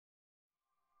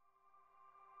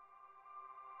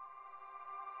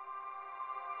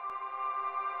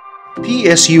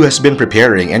PSU has been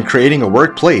preparing and creating a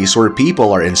workplace where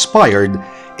people are inspired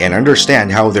and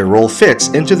understand how their role fits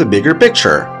into the bigger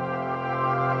picture.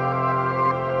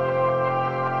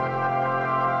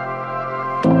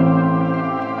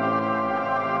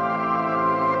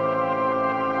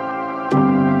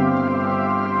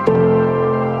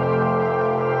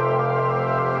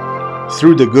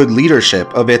 Through the good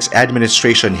leadership of its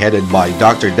administration headed by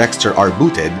Dr. Dexter R.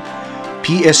 Booted,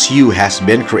 PSU has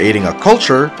been creating a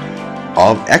culture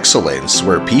of excellence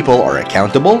where people are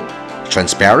accountable,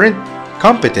 transparent,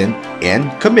 competent,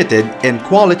 and committed in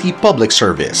quality public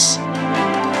service.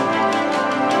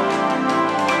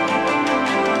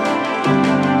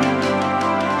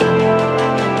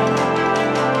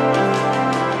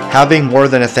 Having more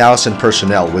than 1,000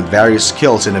 personnel with various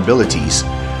skills and abilities,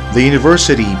 the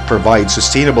university provides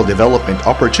sustainable development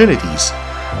opportunities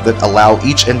that allow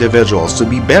each individual to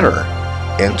be better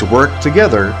and to work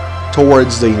together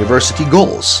towards the university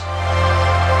goals.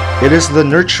 It is the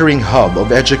nurturing hub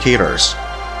of educators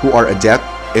who are adept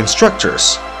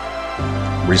instructors,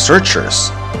 researchers,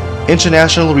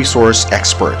 international resource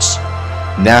experts,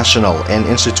 national and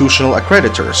institutional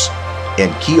accreditors,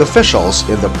 and key officials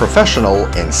in the professional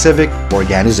and civic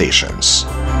organizations.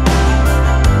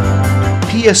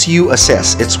 PSU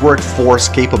assess its workforce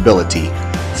capability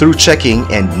through checking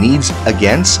and needs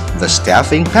against the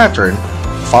staffing pattern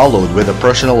followed with a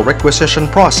personnel requisition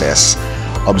process,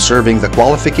 observing the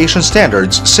qualification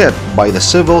standards set by the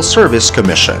Civil Service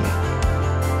Commission.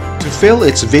 To fill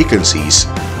its vacancies,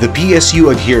 the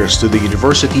PSU adheres to the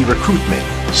university recruitment,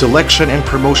 selection, and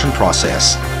promotion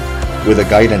process. With the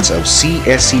guidance of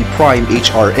CSC Prime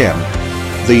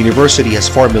HRM, the university has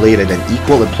formulated an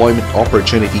Equal Employment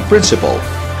Opportunity Principle,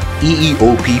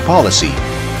 EEOP policy,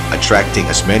 attracting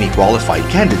as many qualified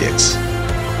candidates.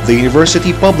 The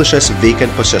university publishes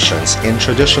vacant positions in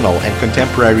traditional and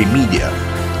contemporary media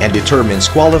and determines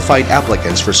qualified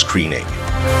applicants for screening.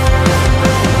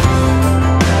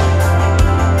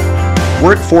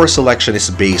 Workforce selection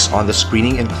is based on the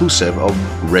screening inclusive of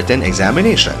written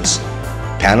examinations,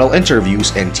 panel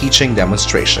interviews, and teaching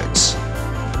demonstrations.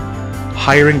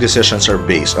 Hiring decisions are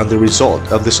based on the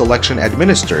result of the selection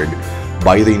administered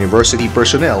by the University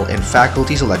Personnel and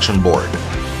Faculty Selection Board.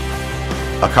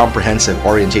 A comprehensive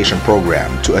orientation program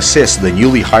to assist the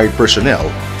newly hired personnel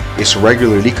is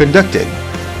regularly conducted.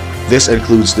 This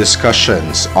includes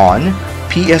discussions on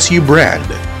PSU brand,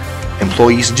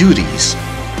 employees' duties,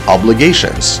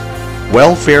 obligations,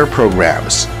 welfare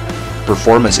programs,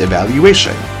 performance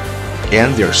evaluation,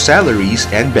 and their salaries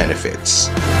and benefits.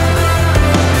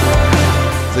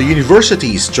 The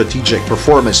university's Strategic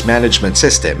Performance Management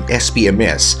System,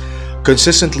 SPMS,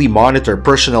 consistently monitor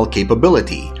personnel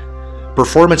capability.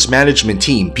 Performance Management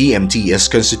Team, PMT, is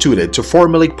constituted to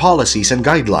formulate policies and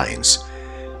guidelines.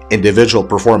 Individual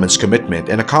performance commitment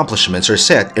and accomplishments are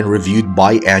set and reviewed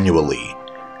biannually.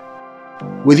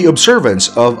 With the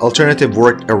observance of alternative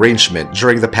work arrangement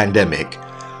during the pandemic,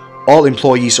 all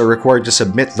employees are required to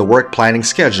submit the work planning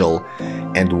schedule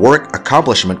and work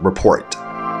accomplishment report.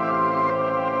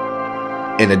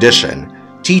 In addition,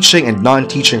 teaching and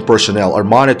non-teaching personnel are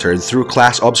monitored through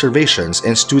class observations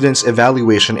and students'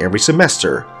 evaluation every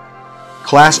semester.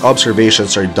 Class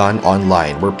observations are done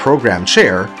online where program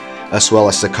chair, as well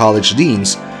as the college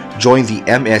deans, join the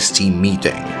MST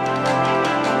meeting.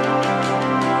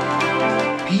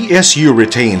 PSU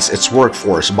retains its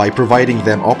workforce by providing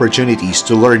them opportunities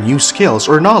to learn new skills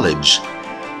or knowledge.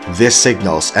 This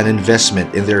signals an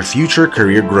investment in their future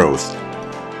career growth.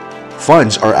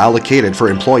 Funds are allocated for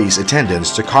employees'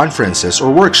 attendance to conferences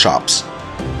or workshops,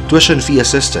 tuition fee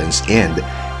assistance, and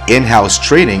in-house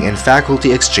training and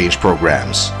faculty exchange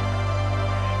programs.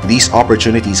 These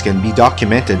opportunities can be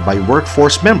documented by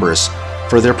workforce members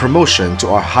for their promotion to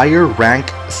a higher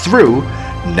rank through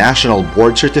National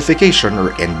Board Certification or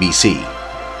NBC.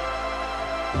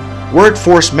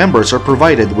 Workforce members are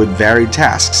provided with varied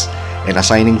tasks and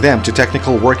assigning them to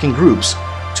technical working groups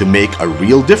to make a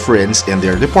real difference in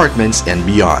their departments and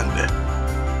beyond.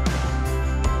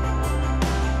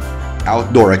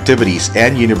 Outdoor activities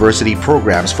and university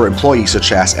programs for employees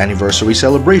such as anniversary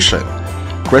celebration,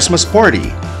 Christmas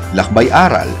party, lakbay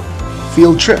aral,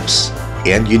 field trips,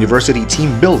 and university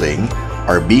team building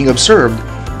are being observed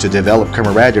to develop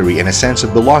camaraderie and a sense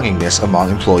of belongingness among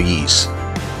employees.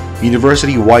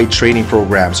 University-wide training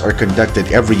programs are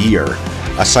conducted every year,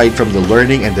 aside from the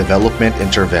learning and development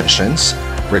interventions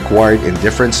required in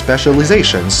different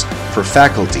specializations for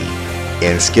faculty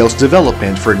and skills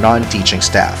development for non-teaching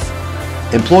staff.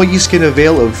 Employees can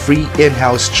avail of free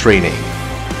in-house training,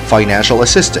 financial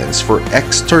assistance for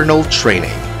external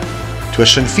training,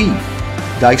 tuition fee,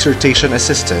 dissertation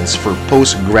assistance for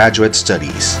postgraduate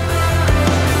studies.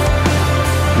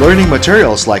 Learning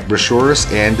materials like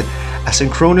brochures and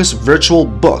asynchronous virtual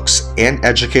books and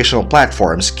educational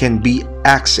platforms can be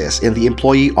accessed in the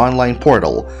employee online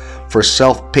portal for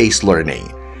self-paced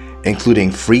learning, including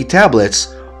free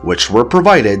tablets which were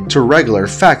provided to regular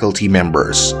faculty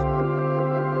members.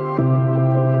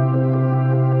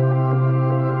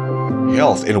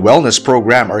 Health and wellness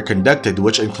programs are conducted,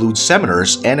 which include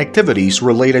seminars and activities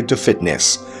related to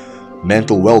fitness,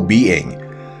 mental well-being,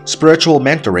 spiritual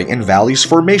mentoring, and values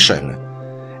formation.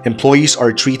 Employees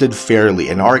are treated fairly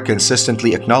and are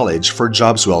consistently acknowledged for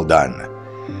jobs well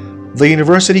done. The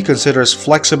university considers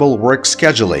flexible work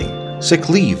scheduling, sick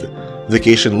leave,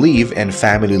 vacation leave, and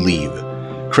family leave,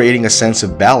 creating a sense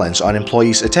of balance on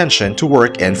employees' attention to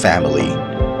work and family.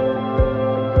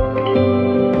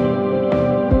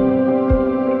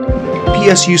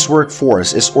 PSU's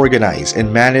workforce is organized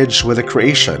and managed with the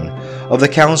creation of the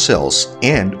councils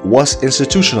and was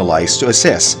institutionalized to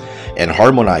assess and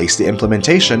harmonize the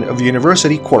implementation of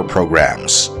university core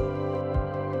programs.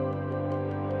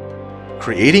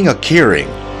 Creating a caring,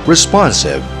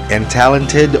 responsive, and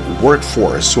talented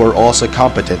workforce who are also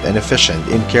competent and efficient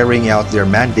in carrying out their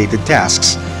mandated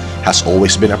tasks has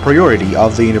always been a priority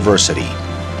of the university.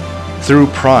 Through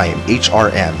PRIME,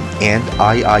 HRM, and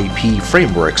IIP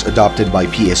frameworks adopted by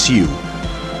PSU,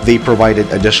 they provided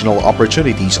additional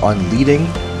opportunities on leading,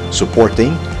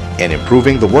 supporting, and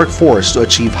improving the workforce to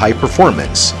achieve high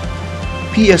performance.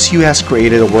 PSU has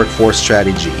created a workforce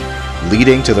strategy,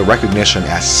 leading to the recognition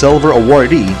as Silver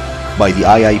Awardee by the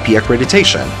IIP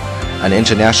accreditation, an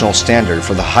international standard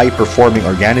for the high-performing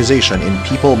organization in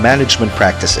people management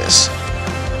practices.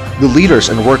 The leaders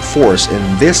and workforce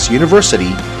in this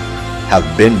university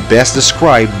have been best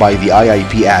described by the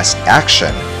IIP as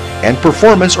action and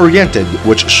performance-oriented,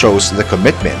 which shows the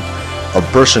commitment of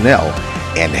personnel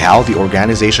and how the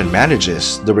organization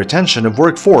manages the retention of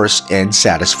workforce and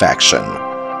satisfaction.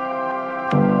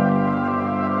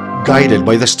 Guided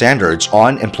by the standards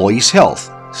on employees' health,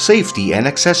 safety, and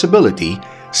accessibility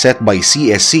set by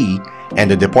CSC and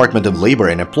the Department of Labor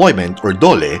and Employment, or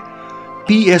DOLE,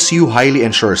 PSU highly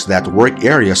ensures that work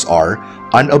areas are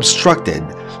unobstructed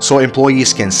so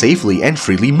employees can safely and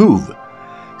freely move.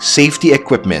 Safety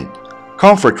equipment,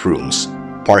 comfort rooms,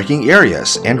 parking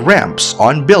areas, and ramps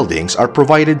on buildings are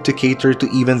provided to cater to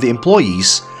even the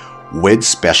employees with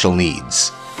special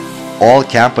needs. All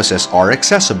campuses are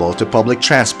accessible to public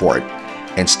transport,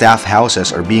 and staff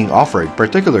houses are being offered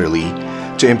particularly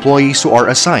to employees who are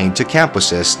assigned to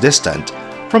campuses distant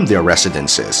from their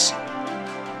residences.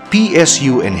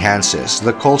 PSU enhances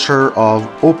the culture of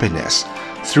openness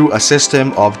through a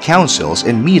system of councils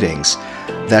and meetings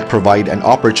that provide an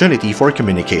opportunity for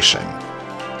communication.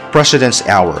 President's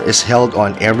Hour is held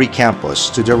on every campus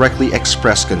to directly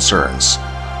express concerns,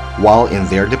 while in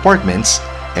their departments,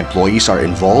 employees are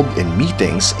involved in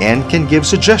meetings and can give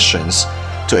suggestions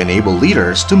to enable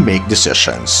leaders to make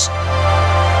decisions.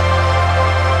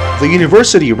 The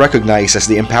university recognizes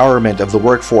the empowerment of the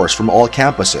workforce from all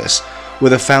campuses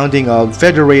with the founding of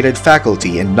federated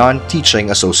faculty and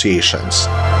non-teaching associations.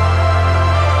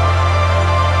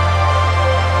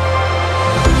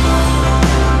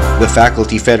 The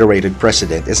Faculty Federated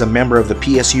President is a member of the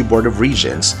PSU Board of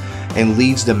Regents and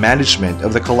leads the management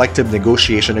of the Collective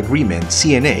Negotiation Agreement,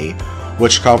 CNA,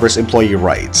 which covers employee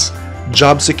rights,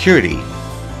 job security,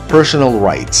 personal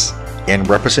rights, and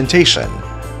representation,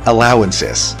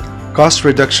 allowances, cost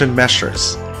reduction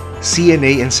measures,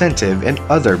 CNA incentive, and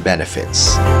other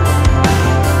benefits.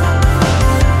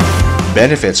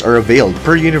 Benefits are availed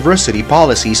per university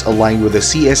policies aligned with the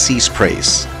CSC's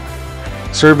praise.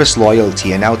 Service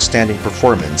loyalty and outstanding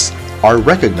performance are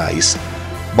recognized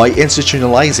by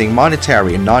institutionalizing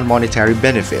monetary and non-monetary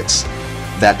benefits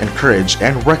that encourage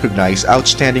and recognize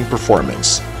outstanding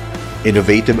performance,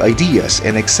 innovative ideas,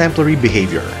 and exemplary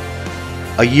behavior.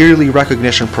 A yearly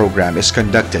recognition program is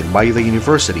conducted by the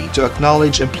university to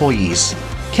acknowledge employees,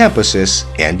 campuses,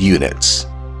 and units.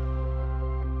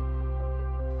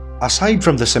 Aside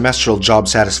from the semestral job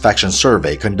satisfaction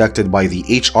survey conducted by the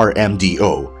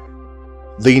HRMDO,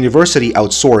 the university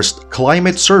outsourced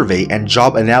climate survey and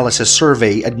job analysis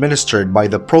survey administered by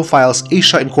the Profiles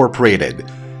Asia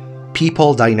Incorporated,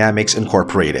 People Dynamics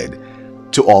Incorporated,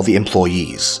 to all the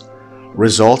employees.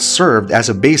 Results served as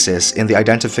a basis in the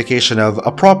identification of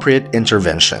appropriate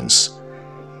interventions.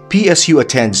 PSU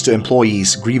attends to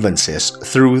employees' grievances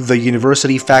through the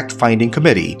University Fact-Finding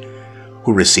Committee,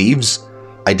 who receives,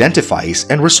 identifies,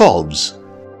 and resolves.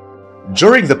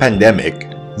 During the pandemic,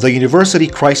 the University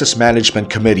Crisis Management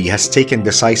Committee has taken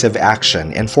decisive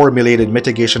action and formulated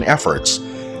mitigation efforts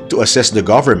to assist the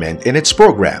government in its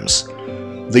programs.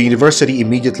 The university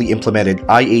immediately implemented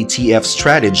IATF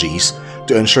strategies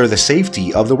to ensure the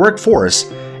safety of the workforce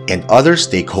and other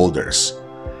stakeholders.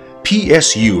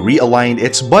 PSU realigned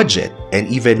its budget, and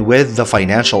even with the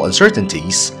financial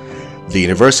uncertainties, the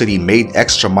university made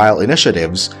extra-mile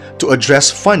initiatives to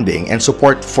address funding and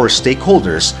support for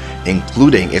stakeholders,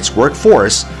 including its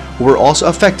workforce, who were also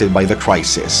affected by the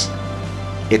crisis.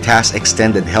 It has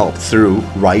extended help through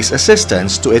Rice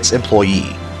Assistance to its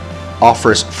employee,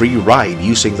 offers free ride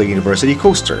using the university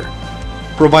coaster,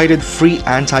 provided free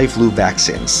anti-flu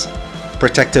vaccines,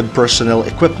 protective personal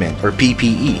equipment or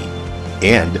PPE,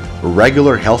 and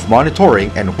regular health monitoring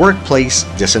and workplace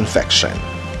disinfection.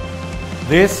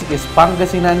 This is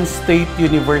Pangasinan State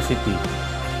University,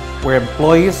 where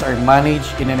employees are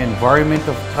managed in an environment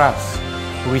of trust,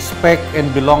 respect,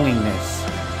 and belongingness,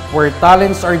 where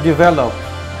talents are developed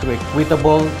through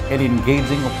equitable and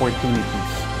engaging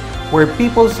opportunities, where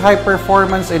people's high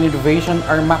performance and innovation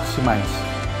are maximized,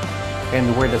 and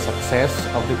where the success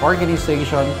of the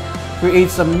organization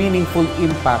creates a meaningful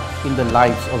impact in the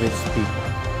lives of its people.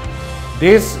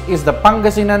 This is the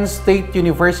Pangasinan State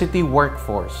University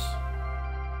workforce.